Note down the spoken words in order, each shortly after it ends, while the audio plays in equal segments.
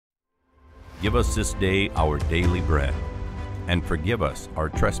Give us this day our daily bread, and forgive us our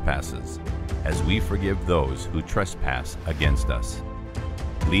trespasses, as we forgive those who trespass against us.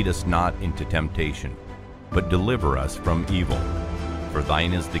 Lead us not into temptation, but deliver us from evil. For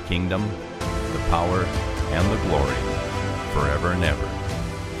thine is the kingdom, the power, and the glory, forever and ever.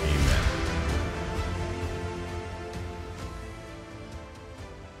 Amen.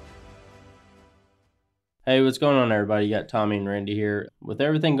 Hey, what's going on, everybody? You got Tommy and Randy here. With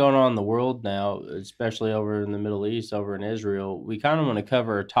everything going on in the world now, especially over in the Middle East, over in Israel, we kind of want to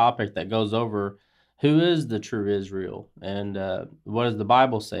cover a topic that goes over who is the true Israel and what does the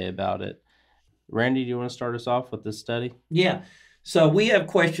Bible say about it. Randy, do you want to start us off with this study? Yeah. So we have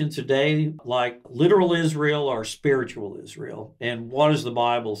questions today like literal Israel or spiritual Israel, and what does the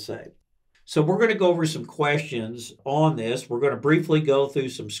Bible say? So we're going to go over some questions on this. We're going to briefly go through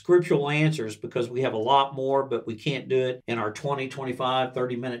some scriptural answers because we have a lot more, but we can't do it in our 20, 25,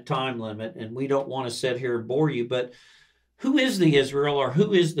 30-minute time limit, and we don't want to sit here and bore you. But who is the Israel, or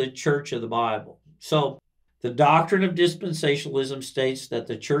who is the church of the Bible? So the doctrine of dispensationalism states that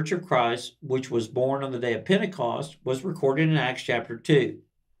the Church of Christ, which was born on the day of Pentecost, was recorded in Acts chapter 2,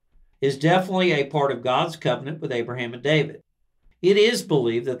 is definitely a part of God's covenant with Abraham and David. It is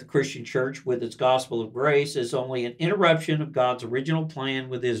believed that the Christian church, with its gospel of grace, is only an interruption of God's original plan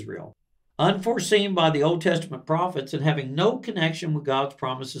with Israel, unforeseen by the Old Testament prophets and having no connection with God's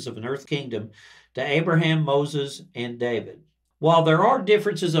promises of an earth kingdom to Abraham, Moses, and David. While there are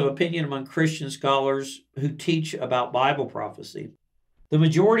differences of opinion among Christian scholars who teach about Bible prophecy, the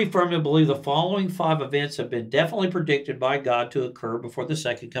majority firmly believe the following 5 events have been definitely predicted by God to occur before the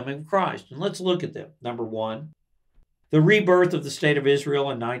second coming of Christ. And let's look at them. Number 1, the rebirth of the state of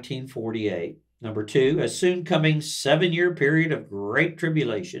Israel in 1948. Number 2, a soon coming 7-year period of great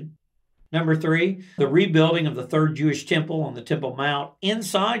tribulation. Number 3, the rebuilding of the third Jewish temple on the Temple Mount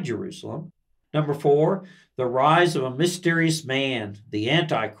inside Jerusalem. Number 4, the rise of a mysterious man, the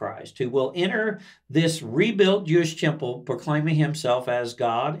Antichrist, who will enter this rebuilt Jewish temple proclaiming himself as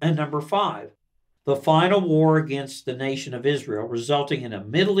God. And number 5, the final war against the nation of Israel, resulting in a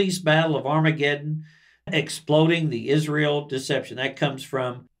Middle East battle of Armageddon, exploding the Israel deception. That comes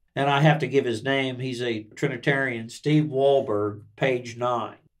from, and I have to give his name, he's a Trinitarian, Steve Wahlberg, page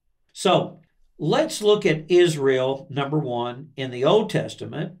 9. So let's look at Israel, number 1, in the Old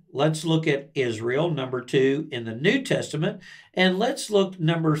Testament. Let's look at Israel, number 2, in the New Testament. And let's look,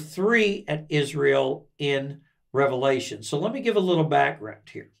 number 3, at Israel in Revelation. So let me give a little background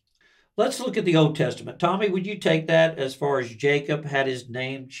here. Let's look at the Old Testament. Tommy, would you take that as far as Jacob had his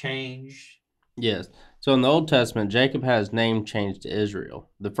name changed? Yes. So in the Old Testament, Jacob had his name changed to Israel.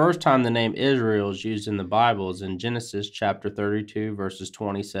 The first time the name Israel is used in the Bible is in Genesis chapter 32, verses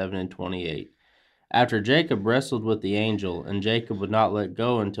 27 and 28. After Jacob wrestled with the angel, and Jacob would not let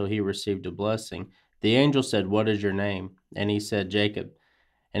go until he received a blessing, the angel said, "What is your name?" And he said, "Jacob."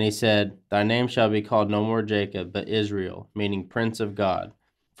 And he said, "Thy name shall be called no more Jacob, but Israel," meaning Prince of God.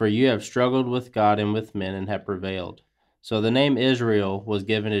 For you have struggled with God and with men and have prevailed. So the name Israel was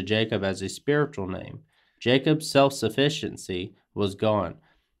given to Jacob as a spiritual name. Jacob's self-sufficiency was gone.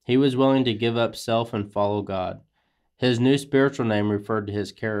 He was willing to give up self and follow God. His new spiritual name referred to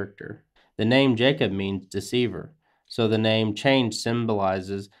his character. The name Jacob means deceiver, so the name change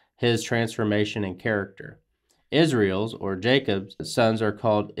symbolizes his transformation in character. Israel's, or Jacob's, sons are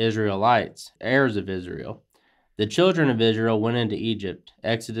called Israel-ites, heirs of Israel. The children of Israel went into Egypt,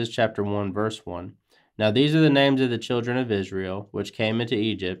 Exodus chapter 1, verse 1. Now these are the names of the children of Israel, which came into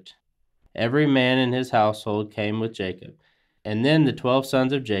Egypt. Every man in his household came with Jacob. And then the 12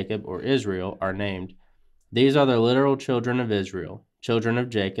 sons of Jacob, or Israel, are named. These are the literal children of Israel, children of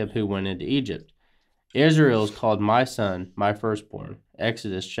Jacob who went into Egypt. Israel is called my son, my firstborn.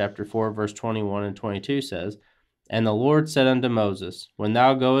 Exodus chapter 4, verse 21 and 22 says, "And the Lord said unto Moses, When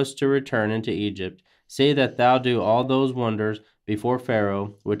thou goest to return into Egypt, see that thou do all those wonders before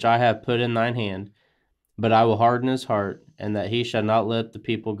Pharaoh, which I have put in thine hand. But I will harden his heart, and that he shall not let the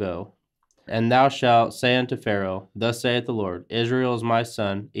people go. And thou shalt say unto Pharaoh, Thus saith the Lord, Israel is my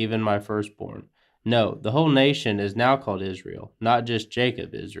son, even my firstborn." No, the whole nation is now called Israel, not just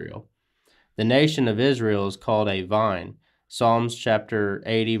Jacob Israel. The nation of Israel is called a vine. Psalms chapter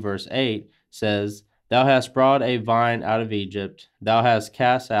 80, verse 8 says, "Thou hast brought a vine out of Egypt, thou hast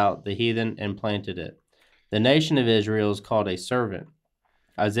cast out the heathen and planted it." The nation of Israel is called a servant.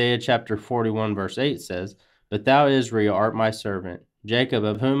 Isaiah chapter 41, verse 8 says, "But thou, Israel, art my servant, Jacob,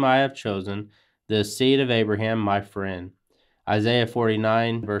 of whom I have chosen, the seed of Abraham, my friend." Isaiah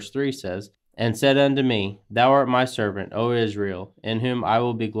 49, verse 3 says, "And said unto me, Thou art my servant, O Israel, in whom I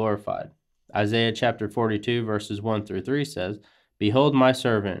will be glorified." Isaiah chapter 42, verses 1 through 3 says, Behold my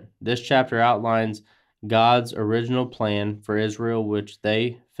servant. This chapter outlines God's original plan for Israel, which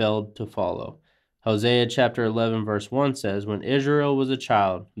they failed to follow. Hosea chapter 11 verse 1 says, When Israel was a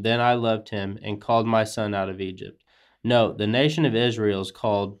child, then I loved him and called my son out of Egypt. Note, the nation of Israel is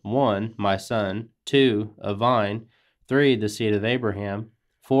called 1, my son, 2, a vine, 3, the seed of Abraham,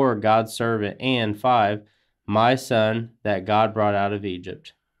 4, God's servant, and 5, my son that God brought out of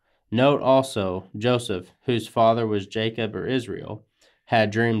Egypt. Note also, Joseph, whose father was Jacob or Israel,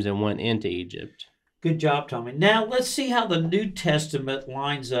 had dreams and went into Egypt. Good job, Tommy. Now, let's see how the New Testament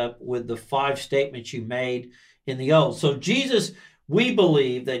lines up with the 5 statements you made in the Old. So Jesus, we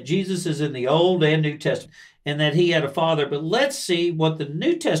believe that Jesus is in the Old and New Testament and that he had a father. But let's see what the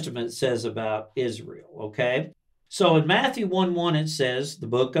New Testament says about Israel, okay? So in Matthew 1:1, it says, the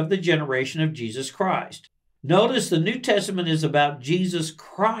book of the generation of Jesus Christ. Notice the New Testament is about Jesus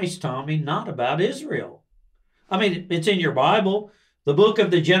Christ, Tommy, not about Israel. I mean, it's in your Bible. The book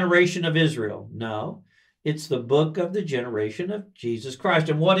of the generation of Israel. No, it's the book of the generation of Jesus Christ.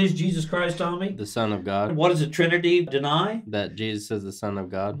 And what is Jesus Christ, Tommy? The Son of God. And what does the Trinity deny? That Jesus is the Son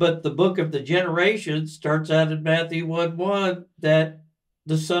of God. But the book of the generation starts out in Matthew 1:1 that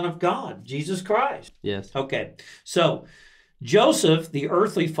the Son of God, Jesus Christ. Yes. Okay, so Joseph, the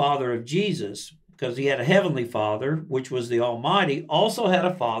earthly father of Jesus, because he had a heavenly father, which was the Almighty, also had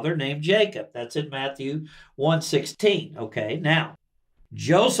a father named Jacob. That's in Matthew 1:16. Okay, now,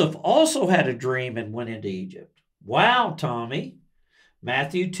 Joseph also had a dream and went into Egypt. Wow, Tommy.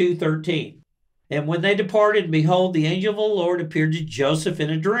 Matthew 2:13. And when they departed, behold, the angel of the Lord appeared to Joseph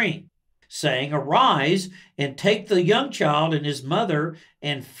in a dream, saying, Arise, and take the young child and his mother,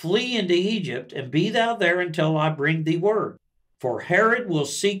 and flee into Egypt, and be thou there until I bring thee word. For Herod will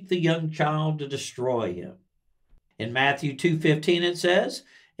seek the young child to destroy him. In Matthew 2:15 it says,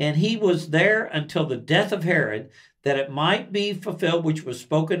 And he was there until the death of Herod, that it might be fulfilled which was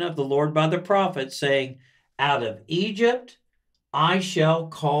spoken of the Lord by the prophet, saying, Out of Egypt I shall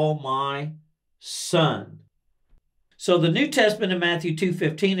call my son. So the New Testament in Matthew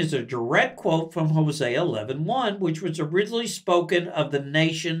 2:15 is a direct quote from Hosea 11:1, which was originally spoken of the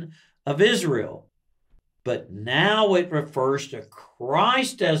nation of Israel. But now it refers to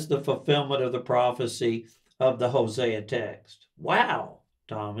Christ as the fulfillment of the prophecy of the Hosea text. Wow,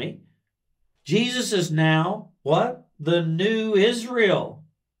 Tommy. Jesus is now what? The new Israel.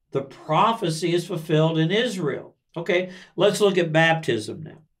 The prophecy is fulfilled in Israel. Okay, let's look at baptism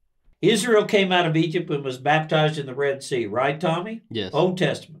now. Israel came out of Egypt and was baptized in the Red Sea, right, Tommy? Yes. Old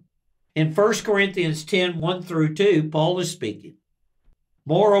Testament. In 1 Corinthians 10:1-2, Paul is speaking.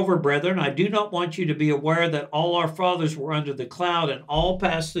 Moreover, brethren, I do not want you to be aware that all our fathers were under the cloud and all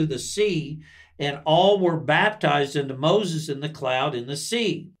passed through the sea, and all were baptized into Moses in the cloud in the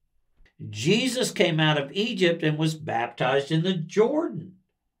sea. Jesus came out of Egypt and was baptized in the Jordan.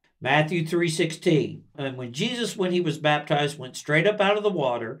 Matthew 3:16. And when Jesus, when he was baptized, went straight up out of the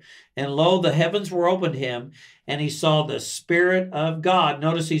water, and lo, the heavens were opened to him, and he saw the Spirit of God.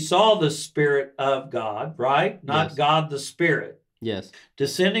 Notice he saw the Spirit of God, right? Not Yes. God the Spirit. Yes.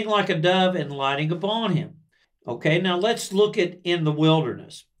 Descending like a dove and lighting upon him. Okay, now let's look at in the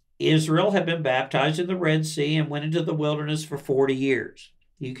wilderness. Israel had been baptized in the Red Sea and went into the wilderness for 40 years.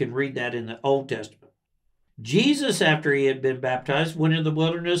 You can read that in the Old Testament. Jesus, after he had been baptized, went into the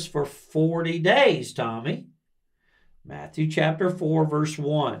wilderness for 40 days, Tommy. Matthew chapter 4, verse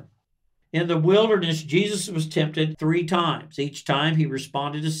 1. In the wilderness, Jesus was tempted 3 times. Each time he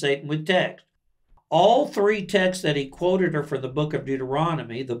responded to Satan with text. All 3 texts that he quoted are from the book of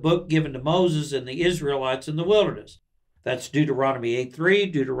Deuteronomy, the book given to Moses and the Israelites in the wilderness. That's Deuteronomy 8:3,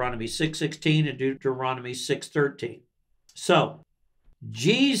 Deuteronomy 6:16, and Deuteronomy 6:13. So,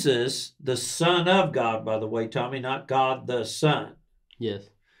 Jesus, the Son of God, by the way, Tommy, not God the Son, Yes.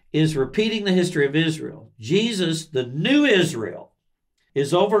 is repeating the history of Israel. Jesus, the new Israel,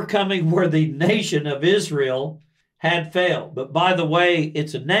 is overcoming where the nation of Israel had failed. But by the way,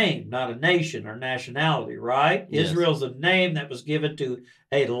 it's a name, not a nation or nationality, right? Yes. Israel's a name that was given to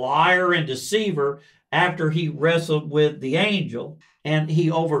a liar and deceiver after he wrestled with the angel and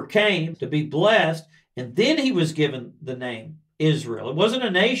he overcame to be blessed. And then he was given the name Israel. It wasn't a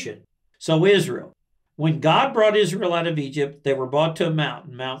nation. So Israel. When God brought Israel out of Egypt, they were brought to a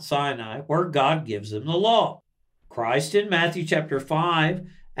mountain, Mount Sinai, where God gives them the law. Christ in Matthew chapter 5,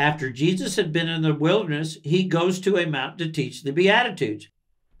 after Jesus had been in the wilderness, he goes to a mountain to teach the Beatitudes.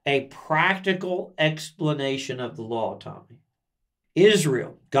 A practical explanation of the law, Tommy.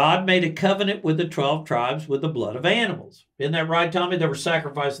 Israel. God made a covenant with the 12 tribes with the blood of animals. Isn't that right, Tommy? They were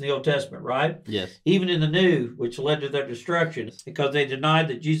sacrificed in the Old Testament, right? Yes. Even in the New, which led to their destruction because they denied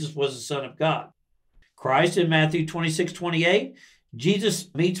that Jesus was the Son of God. Christ in Matthew 26:28, Jesus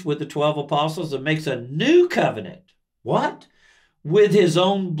meets with the 12 apostles and makes a new covenant. What? With his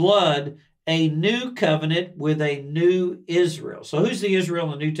own blood, a new covenant with a new Israel. So who's the Israel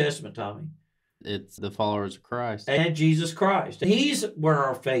in the New Testament, Tommy? It's the followers of Christ. And Jesus Christ. He's where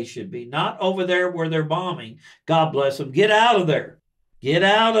our faith should be, not over there where they're bombing. God bless them. Get out of there. Get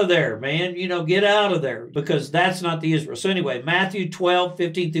out of there, man. Get out of there, because that's not the Israel. So anyway, Matthew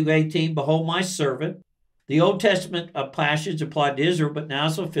 12:15-18, behold my servant. The Old Testament passage applied to Israel, but now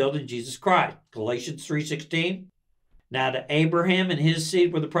it's fulfilled in Jesus Christ. Galatians 3:16, now to Abraham and his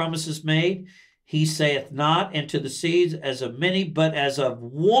seed were the promises made. He saith not, and to the seeds as of many, but as of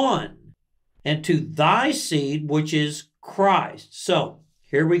one, and to thy seed, which is Christ. So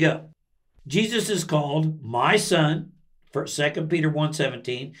here we go. Jesus is called my son, for 2 Peter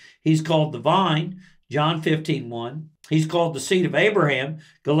 1:17. He's called the vine, John 15:1. He's called the seed of Abraham,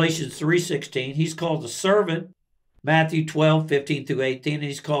 Galatians 3:16. He's called the servant, Matthew 12:15-18. And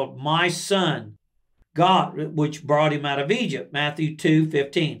he's called my son, God, which brought him out of Egypt, Matthew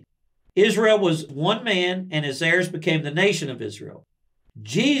 2:15. Israel was one man, and his heirs became the nation of Israel.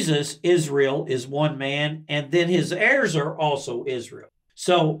 Jesus, Israel, is one man, and then his heirs are also Israel.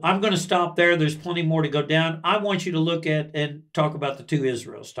 So I'm going to stop there. There's plenty more to go down. I want you to look at and talk about the two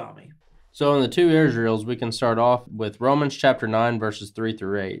Israels, Tommy. So in the two Israels, we can start off with Romans chapter 9, verses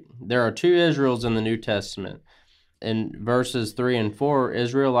 3-8. There are two Israels in the New Testament. In verses 3 and 4,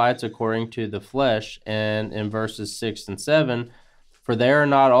 Israel-ites according to the flesh, and in verses 6 and 7, for they are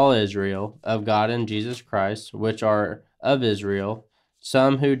not all Israel, of God in Jesus Christ, which are of Israel,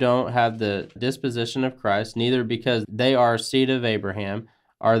 some who don't have the disposition of Christ, neither because they are seed of Abraham,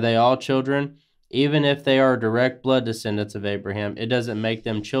 are they all children. Even if they are direct blood descendants of Abraham, it doesn't make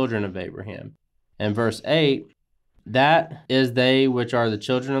them children of Abraham. And verse 8, that is they which are the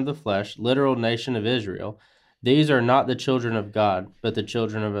children of the flesh, literal nation of Israel. These are not the children of God, but the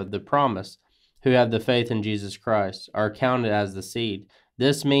children of the promise, who have the faith in Jesus Christ, are counted as the seed.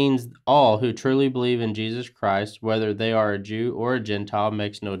 This means all who truly believe in Jesus Christ, whether they are a Jew or a Gentile,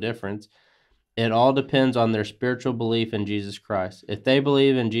 makes no difference. It all depends on their spiritual belief in Jesus Christ. If they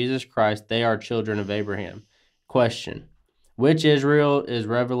believe in Jesus Christ, they are children of Abraham. Question: which Israel is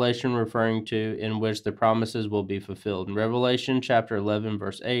Revelation referring to in which the promises will be fulfilled? In Revelation chapter 11,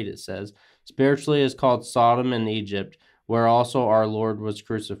 verse 8, it says, spiritually is called Sodom and Egypt, where also our Lord was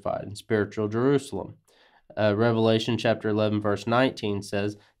crucified, in spiritual Jerusalem. Revelation chapter 11, verse 19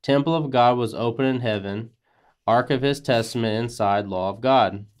 says, temple of God was open in heaven, ark of his testament inside, law of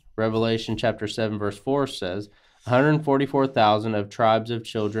God. Revelation chapter 7, verse 4 says, 144,000 of tribes of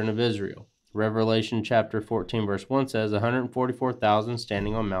children of Israel. Revelation chapter 14, verse 1 says, 144,000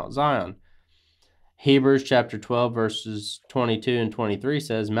 standing on Mount Zion. Hebrews chapter 12, verses 22 and 23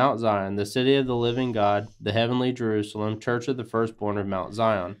 says, Mount Zion, the city of the living God, the heavenly Jerusalem, church of the firstborn of Mount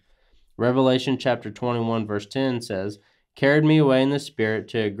Zion. Revelation chapter 21, verse 10 says, carried me away in the Spirit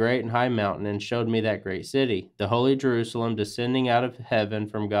to a great and high mountain, and showed me that great city, the holy Jerusalem, descending out of heaven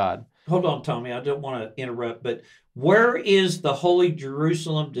from God. Hold on, Tommy. I don't want to interrupt, but where is the holy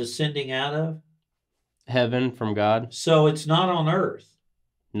Jerusalem descending out of? Heaven from God. So it's not on earth.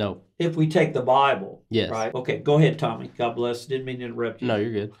 No. If we take the Bible. Yes. Right? Okay, go ahead, Tommy. God bless. Didn't mean to interrupt you. No,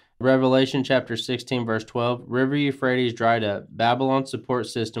 you're good. Revelation chapter 16, verse 12, river Euphrates dried up. Babylon's support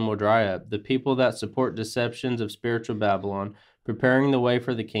system will dry up. The people that support deceptions of spiritual Babylon, preparing the way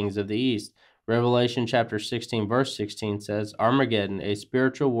for the kings of the east. Revelation chapter 16, verse 16 says, Armageddon, a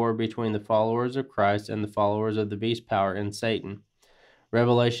spiritual war between the followers of Christ and the followers of the beast power and Satan.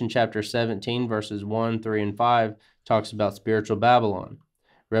 Revelation chapter 17, verses 1, 3, and 5 talks about spiritual Babylon.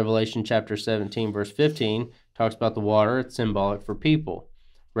 Revelation chapter 17, verse 15 talks about the water. It's symbolic for people.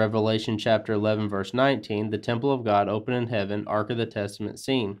 Revelation chapter 11, verse 19, the temple of God open in heaven, Ark of the Testament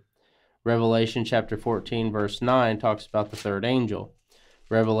seen. Revelation chapter 14, verse 9 talks about the third angel.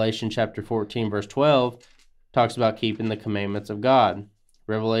 Revelation chapter 14, verse 12 talks about keeping the commandments of God.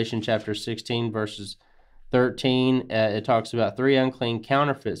 Revelation chapter 16, verses 13, it talks about three unclean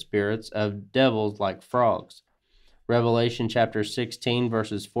counterfeit spirits of devils like frogs. Revelation chapter 16,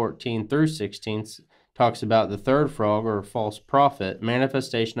 verses 14 through 16 talks about the third frog, or false prophet,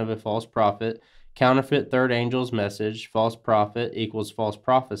 manifestation of a false prophet, counterfeit third angel's message, false prophet equals false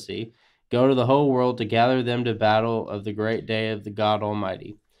prophecy, go to the whole world to gather them to battle of the great day of the God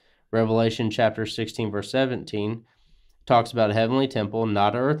Almighty. Revelation chapter 16, verse 17 talks about a heavenly temple,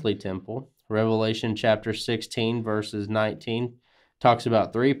 not an earthly temple. Revelation chapter 16, verses 19 talks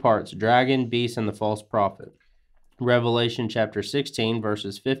about three parts, dragon, beast, and the false prophet. Revelation chapter 16,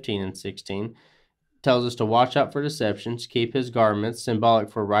 verses 15 and 16 tells us to watch out for deceptions, keep his garments, symbolic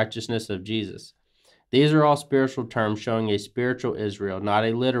for righteousness of Jesus. These are all spiritual terms showing a spiritual Israel, not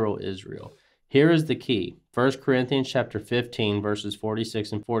a literal Israel. Here is the key. 1 Corinthians chapter 15, verses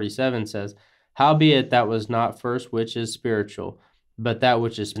 46 and 47 says, "Howbeit that was not first which is spiritual, but that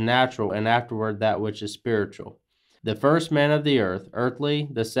which is natural, and afterward that which is spiritual. The first man of the earth, earthly,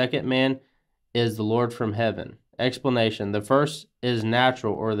 the second man is the Lord from heaven." Explanation: the first is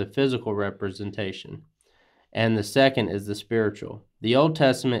natural, or the physical representation, and the second is the spiritual. The Old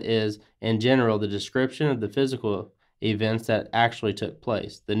Testament is, in general, the description of the physical events that actually took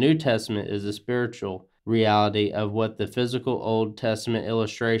place. The New Testament is the spiritual reality of what the physical Old Testament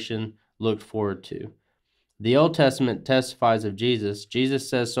illustration looked forward to. The Old Testament testifies of Jesus. Jesus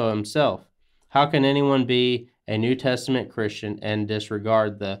says so himself. How can anyone be a New Testament Christian and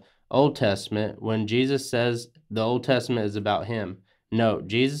disregard the Old Testament when Jesus says the Old Testament is about him? No,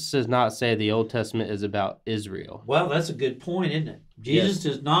 Jesus does not say the Old Testament is about Israel. Well, that's a good point, isn't it? Jesus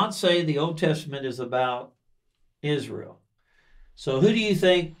does not say the Old Testament is about Israel. So who do you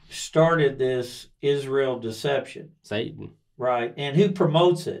think started this Israel deception? Satan. Right. And who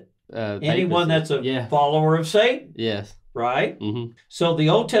promotes it? Anyone that's a follower of Satan. Yes. Right? Mm-hmm. So the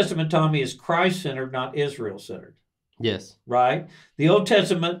Old Testament, Tommy, is Christ-centered, not Israel-centered. Yes. Right? The Old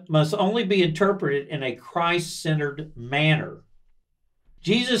Testament must only be interpreted in a Christ-centered manner.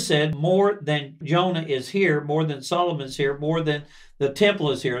 Jesus said, more than Jonah is here, more than Solomon's here, more than the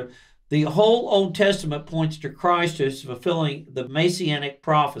temple is here. The whole Old Testament points to Christ as fulfilling the messianic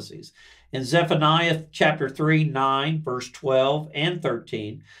prophecies. In Zephaniah chapter 3, 9, verse 12 and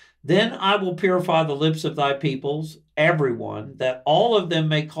 13, "Then I will purify the lips of thy peoples, everyone, that all of them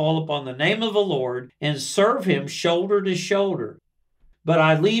may call upon the name of the Lord and serve him shoulder to shoulder. But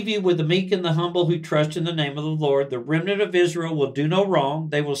I leave you with the meek and the humble who trust in the name of the Lord. The remnant of Israel will do no wrong.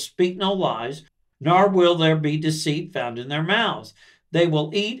 They will speak no lies, nor will there be deceit found in their mouths. They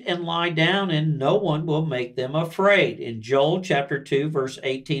will eat and lie down, and no one will make them afraid." In Joel chapter 2, verse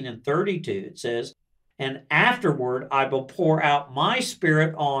 18 and 32, it says, "And afterward I will pour out my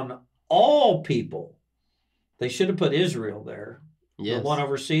spirit on all people." They should have put Israel there. Yes. The one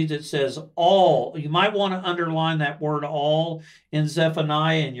overseas, it says all. You might want to underline that word all in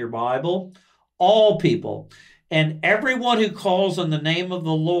Zephaniah in your Bible. All people. "And everyone who calls on the name of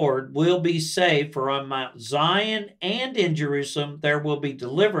the Lord will be saved, for on Mount Zion and in Jerusalem there will be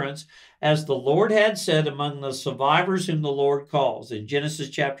deliverance, as the Lord had said, among the survivors whom the Lord calls." In Genesis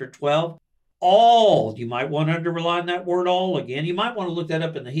chapter 12, all. You might want to underline that word all again. You might want to look that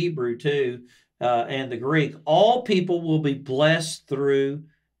up in the Hebrew too. And the Greek. All people will be blessed through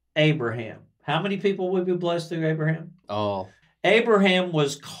Abraham. How many people will be blessed through Abraham? All. Abraham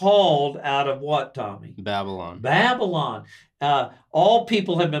was called out of what, Tommy? Babylon. Babylon. All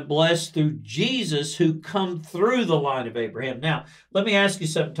people have been blessed through Jesus, who come through the line of Abraham. Now, let me ask you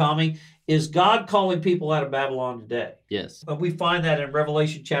something, Tommy. Is God calling people out of Babylon today? Yes. We find that in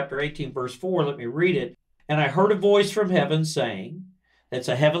Revelation chapter 18, verse 4. Let me read it. "And I heard a voice from heaven saying," it's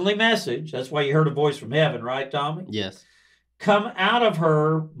a heavenly message. That's why you heard a voice from heaven, right, Tommy? Yes. "Come out of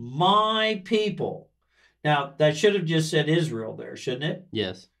her, my people." Now, that should have just said Israel there, shouldn't it?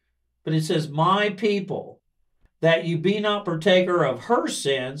 Yes. But it says, "my people, that you be not partaker of her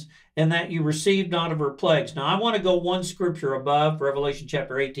sins, and that you receive not of her plagues." Now, I want to go one scripture above, Revelation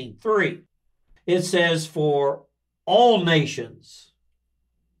chapter 18, 3. It says, "For all nations,"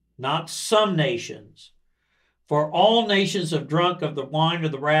 not some nations, "for all nations have drunk of the wine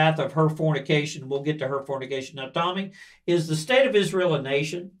of the wrath of her fornication." We'll get to her fornication. Now, Tommy, is the state of Israel a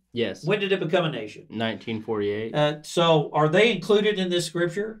nation? Yes. When did it become a nation? 1948. So are they included in this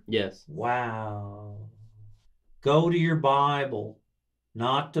scripture? Yes. Wow. Go to your Bible,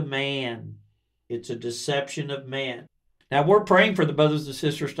 not to man. It's a deception of man. Now, we're praying for the brothers and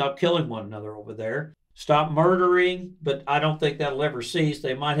sisters, stop killing one another over there. Stop murdering, but I don't think that'll ever cease.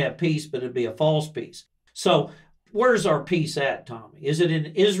 They might have peace, but it'd be a false peace. So where's our peace at, Tommy? Is it in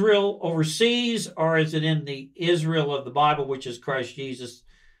Israel overseas, or is it in the Israel of the Bible, which is Christ Jesus?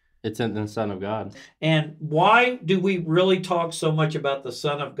 It's in the Son of God. And why do we really talk so much about the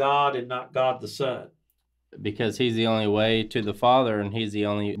Son of God and not God the Son? Because he's the only way to the Father, and he's the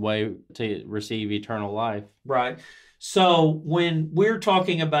only way to receive eternal life. Right. So when we're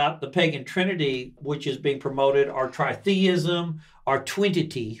talking about the pagan Trinity, which is being promoted, our tritheism, our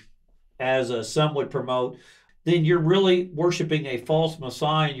Trinity, as some would promote, then you're really worshiping a false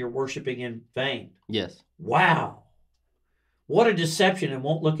Messiah, and you're worshiping in vain. Yes. Wow. What a deception. And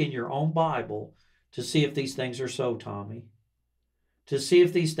won't look in your own Bible to see if these things are so, Tommy. To see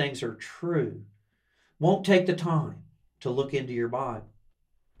if these things are true. Won't take the time to look into your Bible.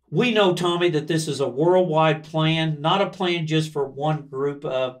 We know, Tommy, that this is a worldwide plan, not a plan just for one group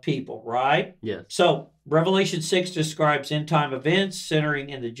of people, right? Yes. So Revelation 6 describes end-time events centering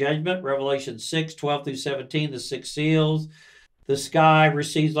in the judgment. Revelation 6, 12 through 17, the six seals. The sky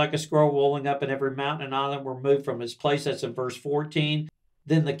recedes like a scroll rolling up, and every mountain and island were moved from its place. That's in verse 14.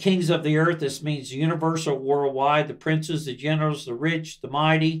 Then the kings of the earth, this means universal, worldwide, the princes, the generals, the rich, the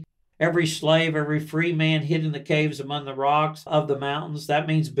mighty, every slave, every free man hid in the caves among the rocks of the mountains. That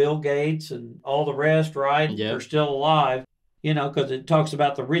means Bill Gates and all the rest, right? Yep. They're still alive, you know, because it talks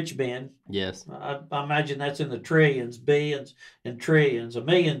about the rich men. Yes. I imagine that's in the trillions, billions, and trillions. A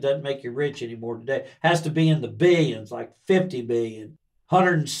million doesn't make you rich anymore today. It has to be in the billions, like 50 billion,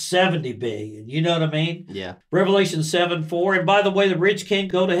 170 billion. You know what I mean? Yeah. Revelation 7:4. And by the way, the rich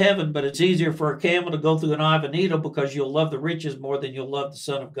can't go to heaven, but it's easier for a camel to go through an eye of a needle because you'll love the riches more than you'll love the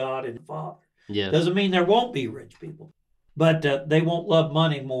Son of God and the Father. Yes. Doesn't mean there won't be rich people, but they won't love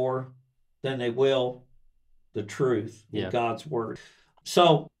money more than they will the truth in God's word.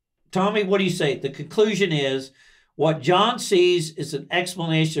 So, Tommy, what do you say? The conclusion is what John sees is an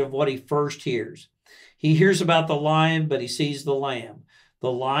explanation of what he first hears. He hears about the lion, but he sees the lamb.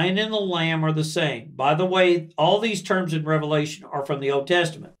 The lion and the lamb are the same. By the way, all these terms in Revelation are from the Old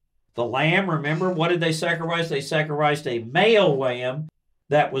Testament. The lamb, remember, what did they sacrifice? They sacrificed a male lamb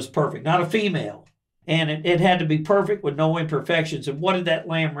that was perfect, not a female. And it had to be perfect with no imperfections. And what did that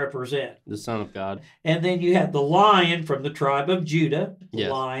lamb represent? The Son of God. And then you had the lion from the tribe of Judah, the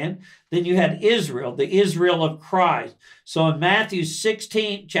lion. Then you had Israel, the Israel of Christ. So in Matthew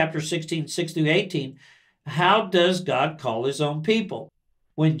 16, chapter 16, 6 through 18, how does God call his own people?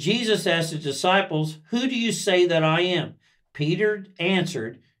 When Jesus asked his disciples, "Who do you say that I am?" Peter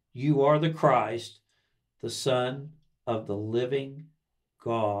answered, "You are the Christ, the Son of the living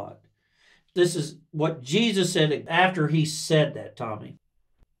God." This is what Jesus said after he said that, Tommy.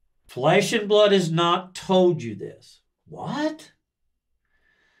 Flesh and blood has not told you this. What?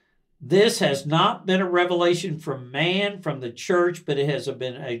 This has not been a revelation from man, from the church, but it has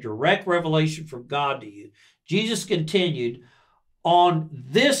been a direct revelation from God to you. Jesus continued, on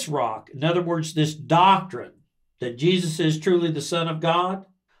this rock, in other words, this doctrine that Jesus is truly the Son of God,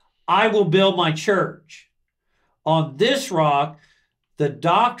 I will build my church. On this rock, the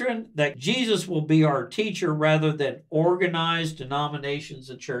doctrine that Jesus will be our teacher rather than organized denominations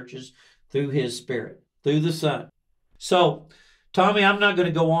and churches through his Spirit, through the Son. So, Tommy, I'm not going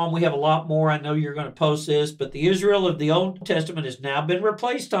to go on. We have a lot more. I know you're going to post this, but the Israel of the Old Testament has now been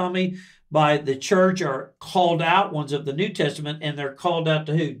replaced, Tommy, by the church or called out ones of the New Testament, and they're called out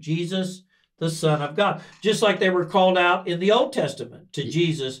to who? Jesus, the Son of God. Just like they were called out in the Old Testament to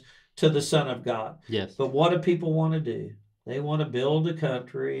Jesus, to the Son of God. Yes. But what do people want to do? They want to build a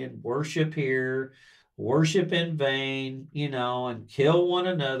country and worship here, worship in vain, you know, and kill one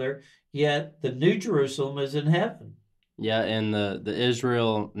another. Yet the New Jerusalem is in heaven. Yeah, and the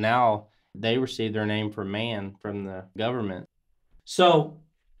Israel now, they receive their name from man, from the government. So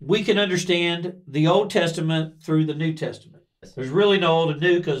we can understand the Old Testament through the New Testament. There's really no Old and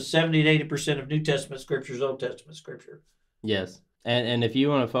New because 70 to 80% of New Testament Scripture is Old Testament Scripture. Yes, and if you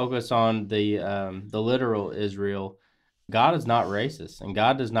want to focus on the literal Israel, God is not racist, and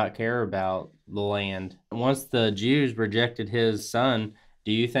God does not care about the land. Once the Jews rejected his son,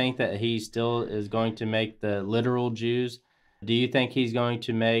 do you think that he still is going to make the literal Jews? Do you think he's going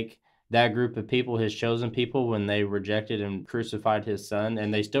to make that group of people his chosen people when they rejected and crucified his son?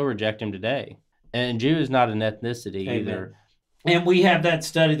 And they still reject him today. And Jew is not an ethnicity either. And we have that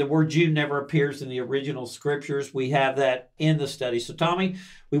study. The word Jew never appears in the original scriptures. We have that in the study. So, Tommy,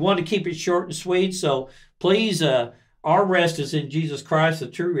 we want to keep it short and sweet. So, please, our rest is in Jesus Christ, the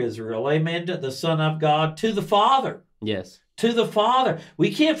true Israel. Amen. To the Son of God, to the Father. Yes. To the Father.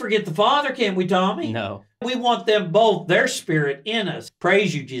 We can't forget the Father, can we, Tommy? No. We want them both, their spirit in us.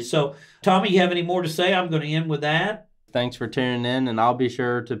 Praise you, Jesus. So, Tommy, you have any more to say? I'm going to end with that. Thanks for tuning in, and I'll be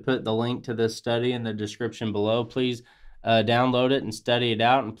sure to put the link to this study in the description below. Please download it and study it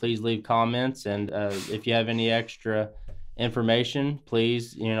out, and please leave comments. And if you have any extra information,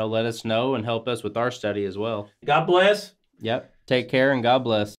 please, let us know and help us with our study as well. God bless. Yep. Take care and God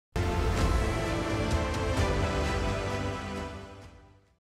bless.